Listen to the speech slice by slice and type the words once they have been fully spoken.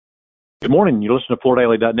Good morning. You listen to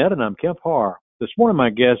FloorDaily.net, and I'm Kemp Harr. This morning,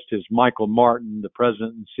 my guest is Michael Martin, the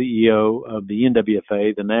president and CEO of the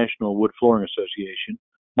NWFA, the National Wood Flooring Association.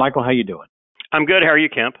 Michael, how you doing? I'm good. How are you,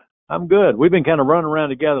 Kemp? I'm good. We've been kind of running around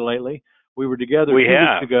together lately. We were together 2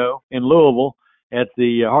 weeks ago in Louisville at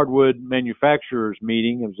the Hardwood Manufacturers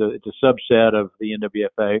meeting. It's a subset of the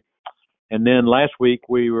NWFA. And then last week,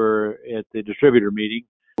 we were at the distributor meeting.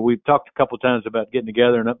 We've talked a couple of times about getting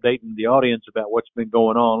together and updating the audience about what's been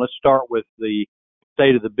going on. Let's start with the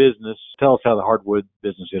state of the business. Tell us how the hardwood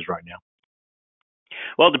business is right now.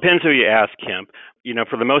 Well, it depends who you ask, Kemp.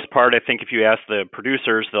 For the most part, I think if you ask the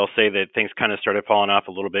producers, they'll say that things kind of started falling off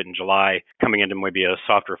a little bit in July, coming into maybe a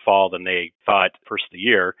softer fall than they thought first of the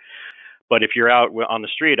year. But if you're out on the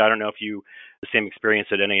street, I don't know if you the same experience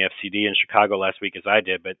at NAFCD in Chicago last week as I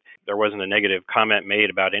did, but there wasn't a negative comment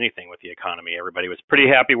made about anything with the economy. Everybody was pretty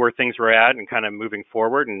happy where things were at and kind of moving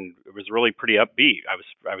forward, and it was really pretty upbeat.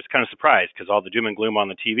 I was kind of surprised because all the doom and gloom on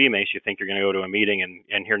the TV makes you think you're going to go to a meeting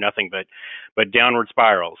and hear nothing but downward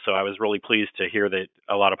spirals. So I was really pleased to hear that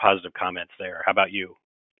a lot of positive comments there. How about you?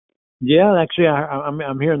 Yeah, actually,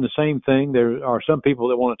 I'm hearing the same thing. There are some people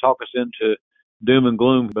that want to talk us into doom and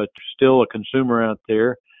gloom, but still a consumer out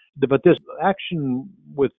there. But this action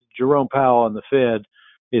with Jerome Powell and the Fed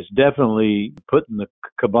is definitely putting the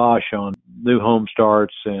kibosh on new home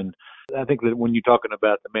starts. And I think that when you're talking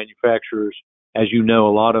about the manufacturers, as you know,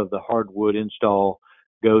 a lot of the hardwood install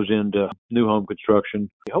goes into new home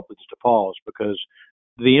construction. I hope it's just a pause because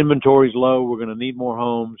the inventory's low. We're going to need more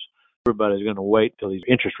homes. Everybody's going to wait till the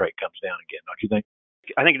interest rate comes down again, don't you think?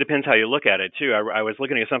 I think it depends how you look at it too. I was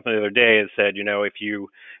looking at something the other day that said,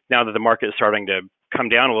 now that the market is starting to come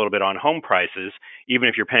down a little bit on home prices, even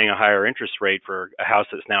if you're paying a higher interest rate for a house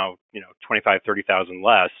that's now, 25, 30,000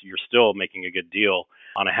 less, you're still making a good deal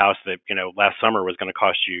on a house that, last summer was going to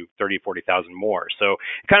cost you 30, 40,000 more. So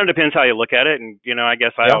it kind of depends how you look at it. And, I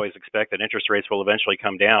guess I always expect that interest rates will eventually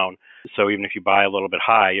come down. So even if you buy a little bit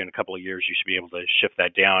high in a couple of years, you should be able to shift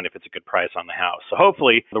that down if it's a good price on the house. So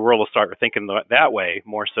hopefully the world will start thinking that way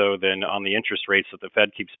more so than on the interest rates that the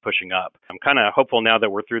Fed keeps pushing up. I'm kind of hopeful now that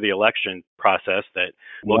we're through the election process that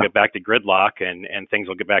we'll get back to gridlock and things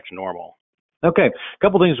will get back to normal. Okay. A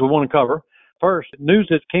couple of things we want to cover. First, news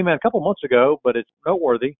that came out a couple months ago, but it's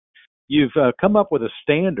noteworthy. You've come up with a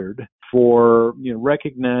standard for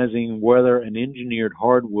recognizing whether an engineered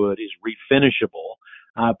hardwood is refinishable.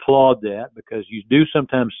 I applaud that because you do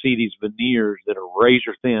sometimes see these veneers that are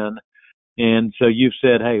razor thin. And so you've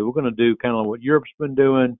said, hey, we're going to do kind of what Europe's been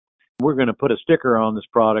doing. We're going to put a sticker on this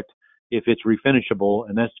product if it's refinishable,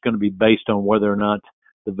 and that's going to be based on whether or not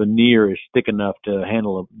the veneer is thick enough to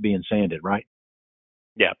handle being sanded, right?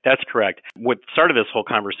 Yeah, that's correct. What started this whole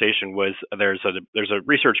conversation was there's a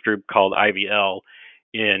research group called IVL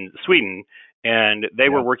in Sweden, and they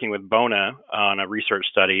were working with Bona on a research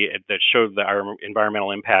study that showed our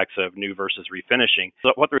environmental impacts of new versus refinishing.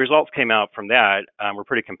 So what the results came out from that were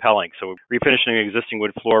pretty compelling. So refinishing an existing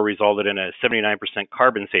wood floor resulted in a 79%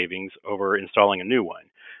 carbon savings over installing a new one.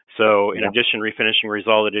 So in addition, refinishing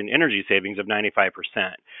resulted in energy savings of 95%.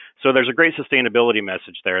 So there's a great sustainability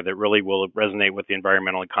message there that really will resonate with the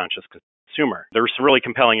environmentally conscious consumer. There was some really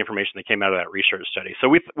compelling information that came out of that research study. So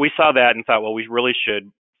we saw that and thought, well, we really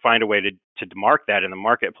should find a way to mark that in the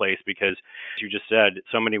marketplace because, as you just said,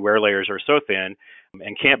 so many wear layers are so thin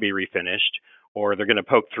and can't be refinished, or they're going to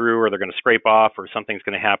poke through, or they're going to scrape off, or something's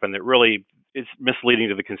going to happen that really is misleading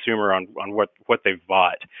to the consumer on what they've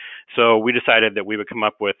bought. So we decided that we would come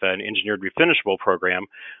up with an engineered refinishable program,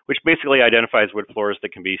 which basically identifies wood floors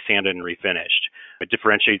that can be sanded and refinished. It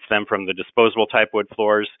differentiates them from the disposable type wood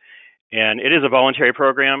floors. And it is a voluntary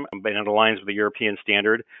program, but it aligns with the European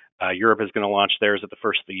standard. Europe is going to launch theirs at the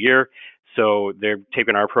first of the year. So they're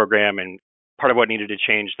taking our program, and part of what needed to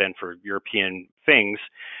change then for European things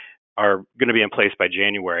are going to be in place by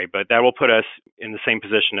January. But that will put us in the same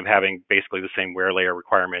position of having basically the same wear layer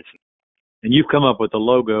requirements. And you've come up with a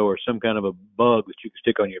logo or some kind of a bug that you can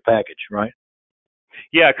stick on your package, right?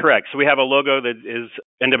 Yeah, correct. So we have a logo that is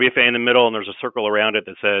NWFA in the middle, and there's a circle around it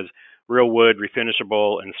that says real wood,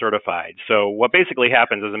 refinishable, and certified. So what basically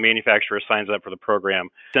happens is a manufacturer signs up for the program,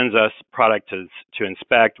 sends us product to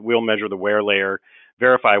inspect. We'll measure the wear layer,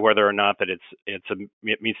 verify whether or not that it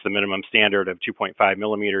meets the minimum standard of 2.5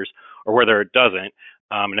 millimeters, or whether it doesn't.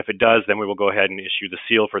 And if it does, then we will go ahead and issue the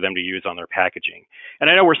seal for them to use on their packaging. And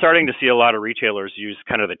I know we're starting to see a lot of retailers use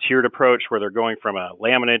kind of the tiered approach where they're going from a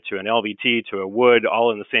laminate to an LVT to a wood,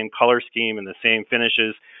 all in the same color scheme and the same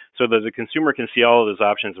finishes, so that the consumer can see all of those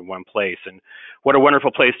options in one place. And what a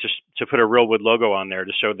wonderful place to put a real wood logo on there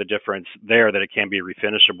to show the difference there, that it can be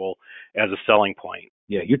refinishable as a selling point.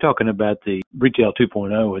 Yeah, you're talking about the Retail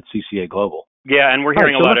 2.0 at CCA Global. Yeah, and we're All right,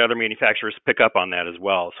 hearing a lot of other manufacturers pick up on that as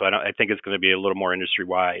well. So I think it's going to be a little more industry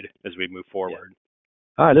wide as we move forward.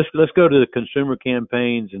 All right, let's go to the consumer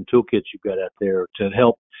campaigns and toolkits you've got out there to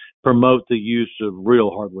help promote the use of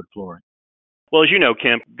real hardwood flooring. Well, as you know,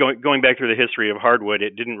 Kim, going back through the history of hardwood,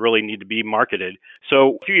 it didn't really need to be marketed.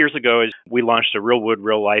 So a few years ago, we launched a Real Wood,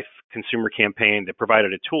 Real Life consumer campaign that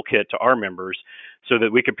provided a toolkit to our members so that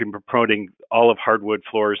we could be promoting all of hardwood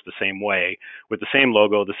floors the same way, with the same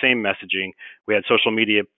logo, the same messaging. We had social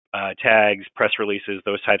media tags, press releases,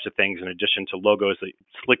 those types of things, in addition to logos, that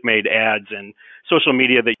slick made ads and social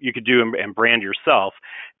media that you could do and brand yourself.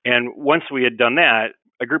 And once we had done that,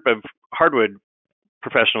 a group of hardwood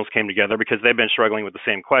professionals came together because they've been struggling with the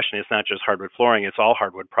same question. It's not just hardwood flooring, it's all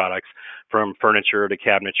hardwood products, from furniture to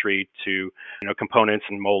cabinetry to components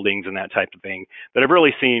and moldings and that type of thing, that have really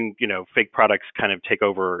seen fake products kind of take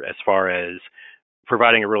over as far as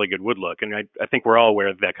providing a really good wood look. And I think we're all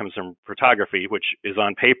aware that comes from photography, which is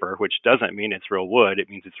on paper, which doesn't mean it's real wood. It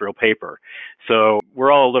means it's real paper. So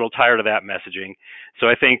we're all a little tired of that messaging. So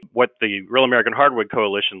I think what the Real American Hardwood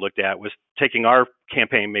Coalition looked at was taking our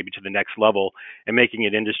campaign maybe to the next level and making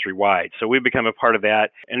it industry wide. So we've become a part of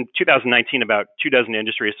that. In 2019, about 24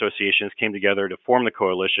 industry associations came together to form the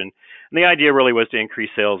coalition. And the idea really was to increase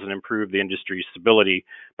sales and improve the industry's stability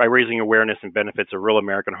by raising awareness and benefits of real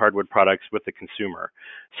American hardwood products with the consumer.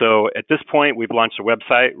 So at this point, we've launched a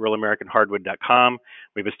website, realamericanhardwood.com.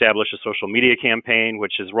 We've established a social media campaign,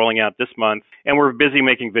 which is rolling out this month, and we're busy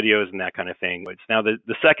making videos and that kind of thing. It's now the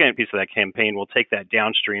second piece of that campaign will take that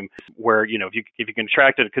downstream, where if you can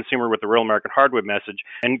attract a consumer with the Real American Hardwood message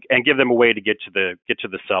and give them a way to get to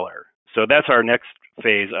the seller. So that's our next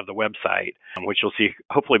phase of the website, which you'll see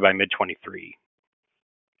hopefully by mid-23.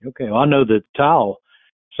 Okay, well, I know that tile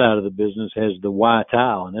side of the business has the Y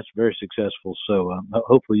tile, and that's very successful. So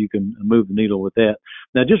hopefully you can move the needle with that.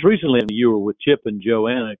 Now, just recently you were with Chip and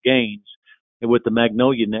Joanna Gaines with the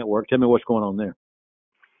Magnolia Network. Tell me what's going on there.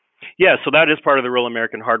 Yeah, so that is part of the Real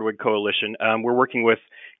American Hardwood Coalition. We're working with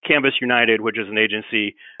Canvas United, which is an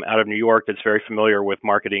agency out of New York that's very familiar with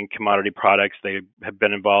marketing commodity products. They have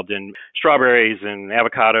been involved in strawberries and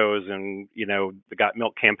avocados and, the Got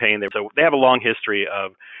Milk campaign. So they have a long history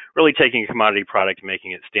of really taking a commodity product and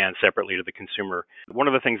making it stand separately to the consumer. One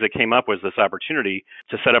of the things that came up was this opportunity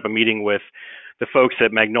to set up a meeting with the folks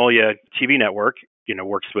at Magnolia TV Network.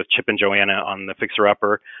 Works with Chip and Joanna on the Fixer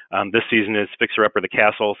Upper. This season is Fixer Upper the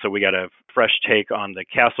Castle, so we got a fresh take on the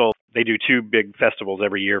Castle. They do 2 big festivals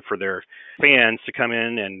every year for their fans to come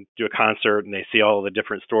in and do a concert, and they see all the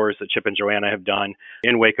different stores that Chip and Joanna have done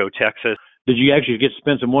in Waco, Texas. Did you actually get to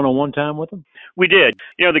spend some one-on-one time with them? We did.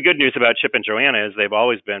 The good news about Chip and Joanna is they've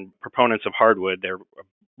always been proponents of hardwood. They're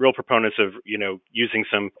real proponents of, using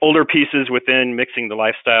some older pieces within, mixing the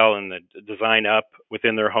lifestyle and the design up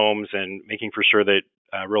within their homes and making for sure that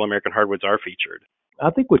Real American Hardwoods are featured. I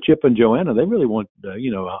think with Chip and Joanna, they really want, a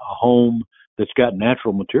home that's got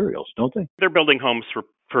natural materials, don't they? They're building homes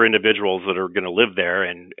for individuals that are going to live there.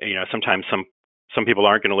 And, sometimes some people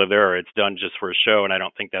aren't going to live there, or it's done just for a show. And I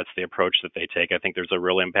don't think that's the approach that they take. I think there's a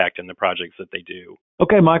real impact in the projects that they do.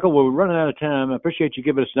 Okay, Michael, well, we're running out of time. I appreciate you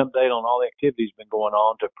giving us an update on all the activities been going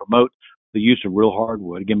on to promote the use of real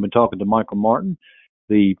hardwood. Again, been talking to Michael Martin,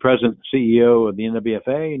 the president and CEO of the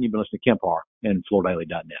NWFA, and you've been listening to Kemp Harr and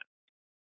FloorDaily.net.